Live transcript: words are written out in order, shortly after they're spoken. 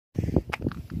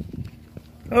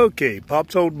Okay,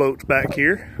 Pop's Old Boat's back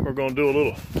here. We're going to do a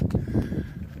little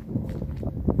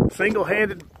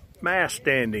single-handed mast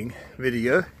standing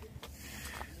video.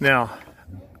 Now,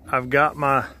 I've got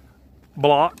my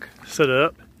block set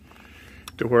up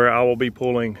to where I will be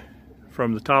pulling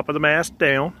from the top of the mast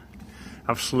down.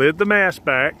 I've slid the mast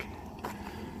back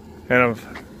and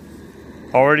I've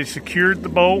already secured the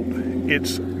bolt.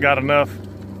 It's got enough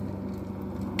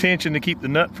tension to keep the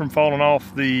nut from falling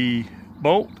off the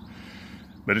bolt,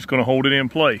 but it's going to hold it in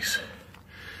place.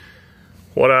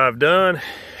 What I've done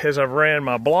is I've ran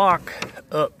my block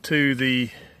up to the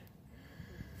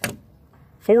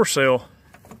foresail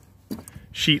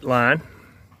sheet line.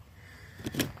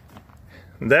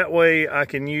 That way I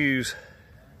can use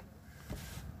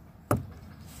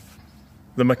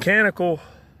the mechanical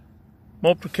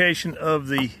multiplication of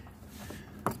the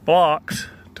blocks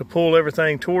to pull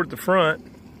everything toward the front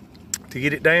to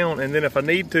get it down, and then if I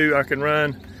need to, I can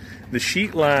run the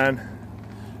sheet line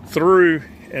through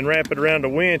and wrap it around a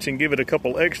winch and give it a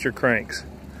couple extra cranks.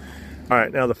 All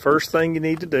right, now the first thing you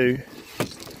need to do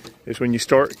is when you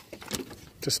start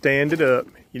to stand it up,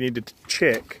 you need to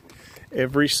check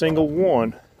every single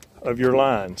one of your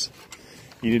lines.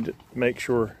 You need to make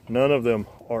sure none of them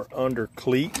are under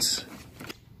cleats.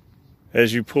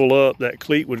 As you pull up, that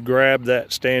cleat would grab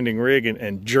that standing rig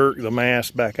and jerk the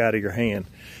mast back out of your hand.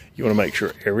 You want to make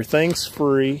sure everything's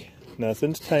free,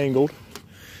 nothing's tangled.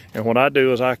 And what I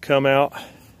do is I come out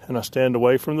and I stand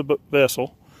away from the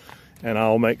vessel, and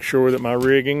I'll make sure that my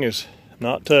rigging is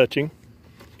not touching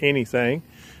anything.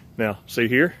 Now, see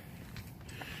here?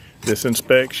 This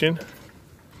inspection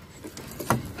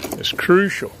is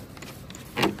crucial.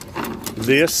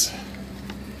 This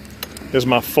is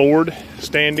my forward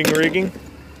standing rigging.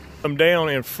 I'm down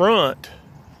in front,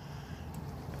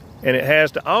 and it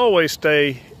has to always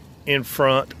stay in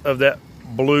front of that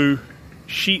blue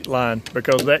sheet line,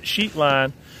 because that sheet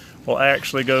line will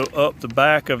actually go up the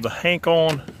back of the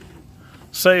hank-on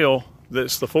sail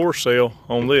that's the foresail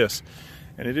on this.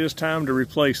 And it is time to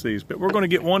replace these, but we're going to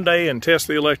get one day and test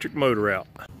the electric motor out.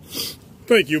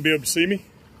 Think you'll be able to see me?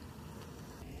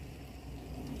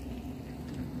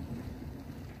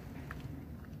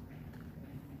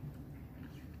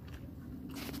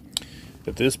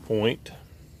 At this point,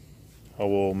 I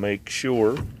will make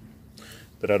sure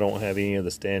that I don't have any of the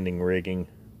standing rigging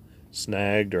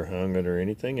snagged or hung or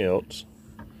anything else.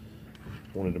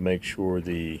 Wanted to make sure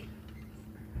the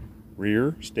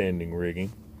rear standing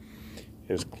rigging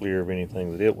is clear of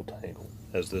anything that it will tangle,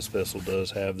 as this vessel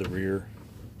does have the rear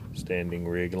standing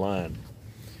rig line.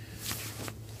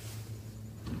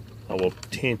 I will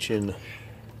tension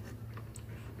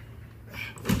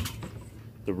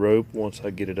the rope once I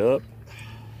get it up.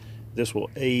 This will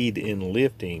aid in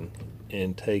lifting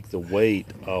and take the weight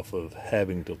off of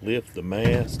having to lift the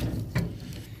mast,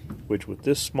 which with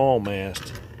this small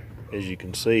mast, as you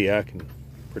can see, I can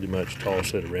pretty much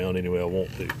toss it around any way I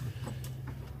want to.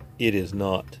 It is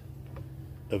not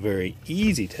a very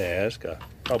easy task. I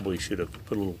probably should have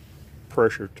put a little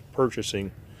pressure to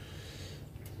purchasing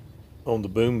on the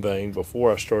boom vane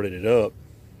before I started it up.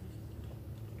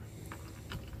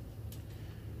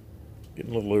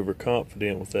 Getting a little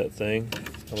overconfident with that thing.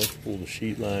 I'll just pull the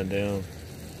sheet line down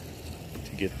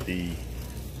to get the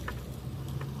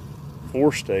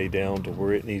forestay down to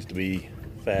where it needs to be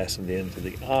fastened into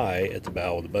the eye at the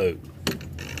bow of the boat.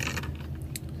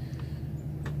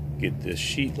 Get this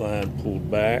sheet line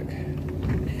pulled back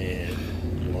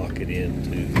and lock it into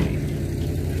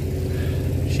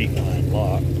the sheet line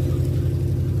lock.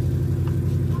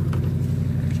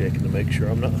 Checking to make sure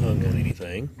I'm not hung on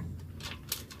anything.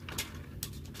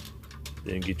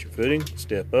 Then get your footing,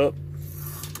 step up,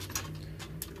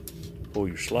 pull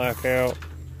your slack out.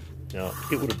 Now,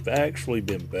 it would have actually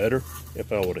been better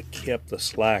if I would have kept the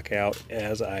slack out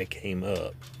as I came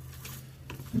up.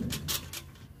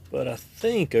 But I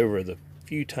think over the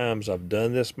few times I've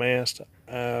done this mast,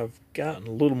 I've gotten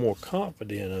a little more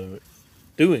confident of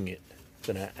doing it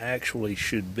than I actually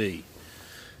should be.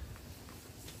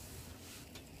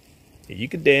 You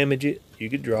could damage it, you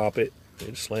could drop it,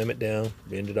 slam it down,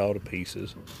 bend it all to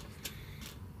pieces.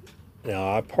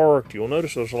 Now, I parked, you'll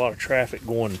notice there's a lot of traffic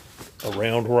going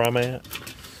around where I'm at,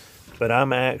 but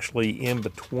I'm actually in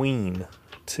between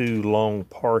two long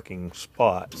parking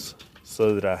spots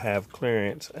so that I have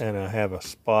clearance, and I have a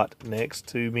spot next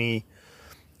to me.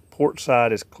 Port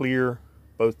side is clear.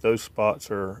 Both those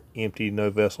spots are empty. No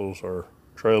vessels or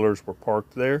trailers were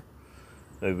parked there.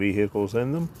 No vehicles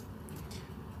in them.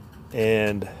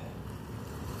 And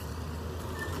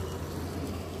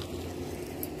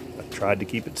I tried to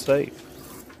keep it safe.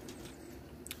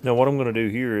 Now what I'm going to do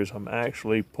here is I'm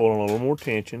actually pulling a little more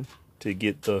tension to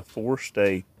get the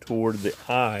forestay toward the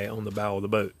eye on the bow of the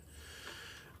boat,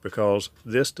 because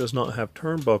this does not have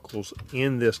turnbuckles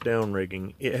in this down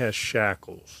rigging. It has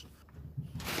shackles.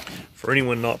 For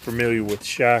anyone not familiar with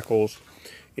shackles,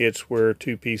 it's where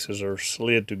two pieces are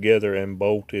slid together and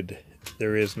bolted.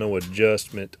 There is no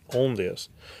adjustment on this.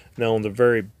 Now on the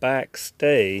very back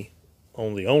stay,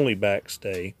 on the only back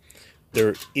stay,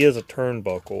 there is a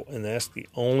turnbuckle, and that's the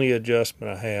only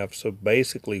adjustment I have. So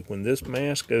basically, when this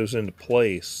mast goes into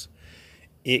place,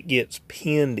 it gets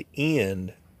pinned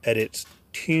in at its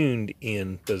tuned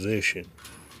in position.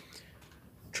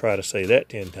 Try to say that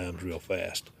 10 times real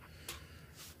fast.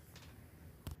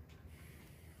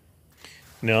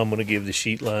 Now I'm going to give the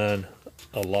sheet line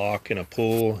a lock and a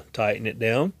pull, tighten it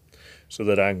down so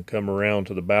that I can come around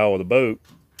to the bow of the boat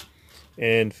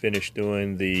and finish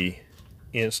doing the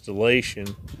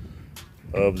installation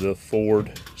of the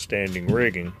forward standing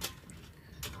rigging.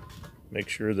 Make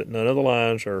sure that none of the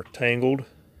lines are tangled.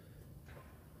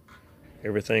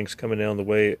 Everything's coming down the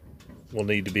way it will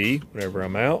need to be whenever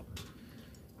I'm out.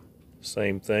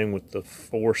 Same thing with the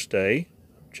forestay.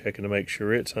 Checking to make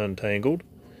sure it's untangled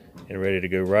and ready to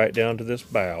go right down to this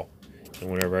bow. And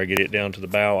whenever I get it down to the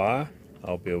bow eye,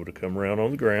 I'll be able to come around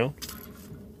on the ground,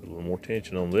 put a little more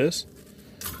tension on this.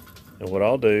 And what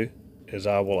I'll do is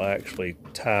I will actually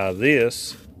tie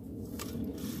this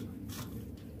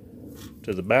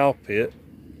to the bow pit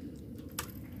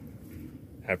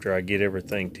after I get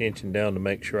everything tensioned down to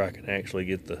make sure I can actually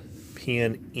get the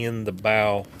pin in the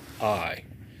bow eye.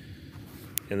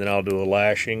 And then I'll do a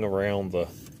lashing around the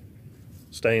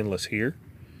stainless here,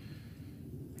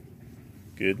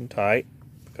 good and tight,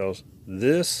 because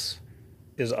this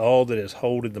is all that is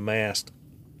holding the mast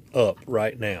up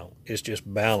right now. It's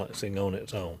just balancing on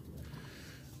its own.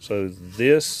 So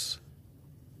this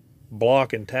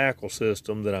block and tackle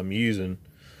system that I'm using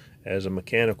as a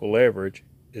mechanical leverage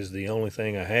is the only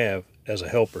thing I have as a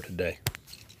helper today.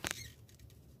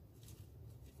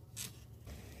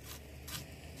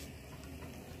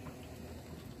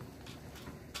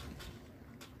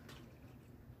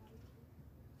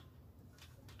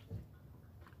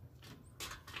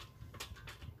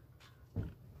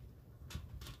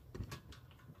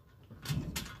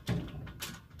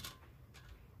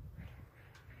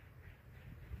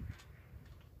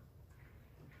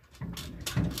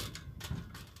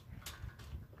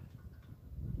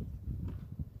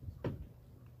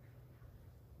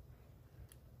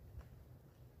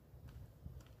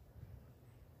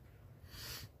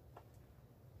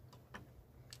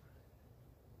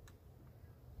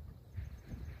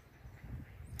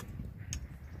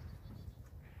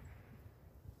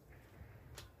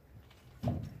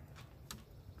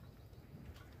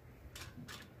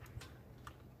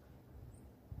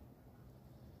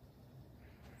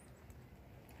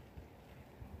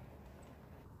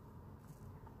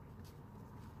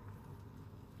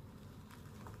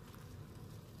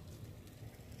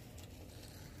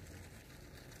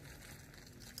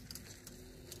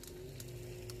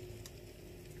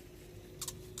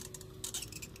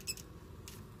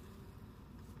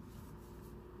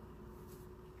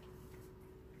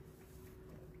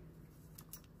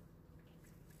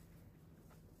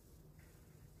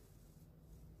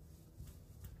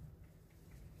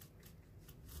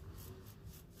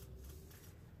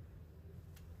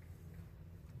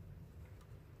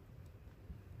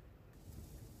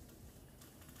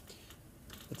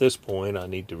 At this point, I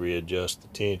need to readjust the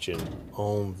tension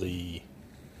on the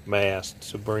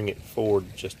mast to bring it forward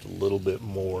just a little bit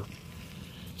more.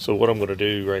 So what I'm going to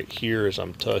do right here is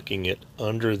I'm tucking it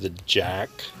under the jack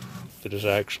that is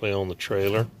actually on the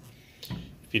trailer.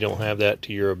 If you don't have that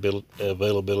to your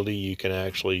availability, you can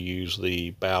actually use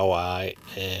the bow eye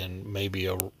and maybe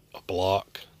a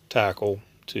block tackle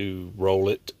to roll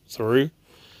it through.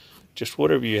 Just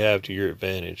whatever you have to your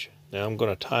advantage. Now I'm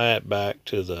going to tie it back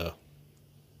to the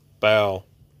bow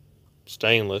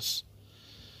stainless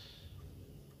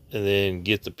and then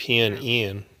get the pin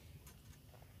in,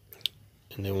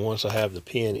 and then once I have the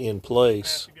pin in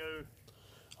place,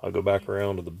 I'll go back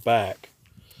around to the back.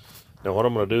 Now what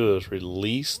I'm going to do is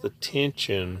release the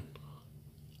tension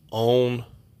on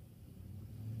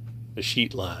the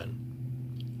sheet line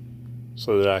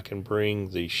so that I can bring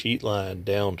the sheet line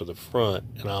down to the front,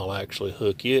 and I'll actually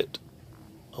hook it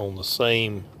on the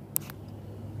same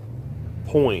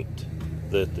point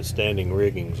that the standing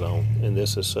rigging's on. And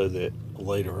this is so that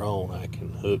later on I can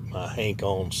hook my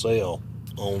hank-on sail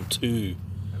onto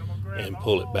and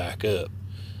pull it back up.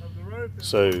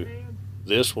 So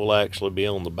this will actually be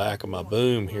on the back of my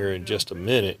boom here in just a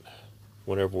minute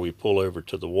whenever we pull over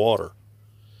to the water.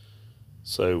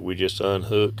 So we just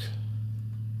unhook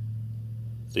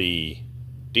the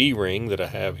D-ring that I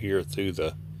have here through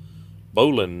the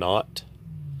bowline knot,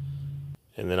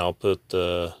 and then I'll put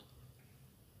the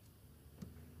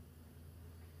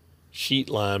sheet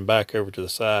line back over to the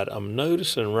side. I'm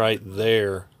noticing right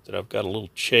there that I've got a little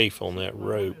chafe on that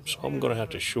rope, so I'm going to have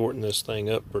to shorten this thing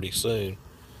up pretty soon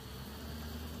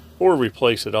or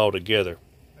replace it altogether.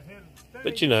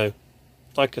 But you know,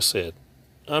 like I said,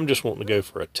 I'm just wanting to go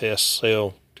for a test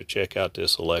sail to check out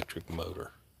this electric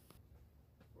motor.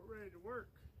 We're ready to work.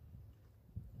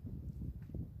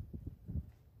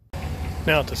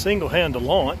 Now to single handle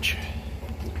launch,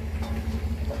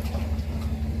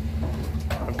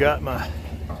 I've got my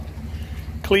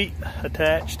cleat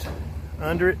attached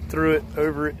under it, through it,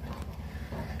 over it,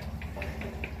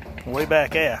 way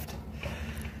back aft.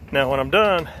 Now when I'm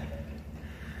done,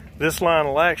 this line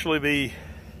will actually be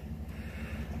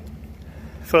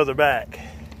further back.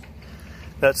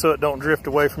 That's so it don't drift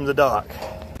away from the dock.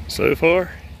 So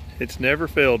far, it's never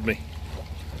failed me.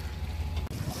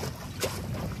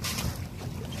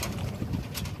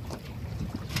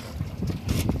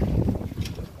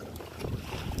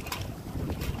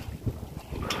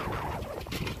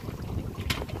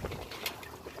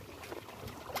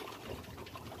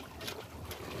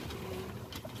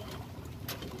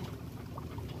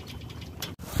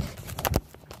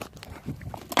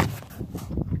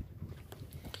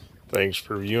 Thanks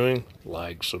for viewing.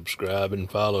 Like, subscribe, and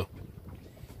follow.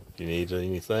 If you need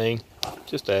anything,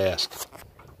 just ask.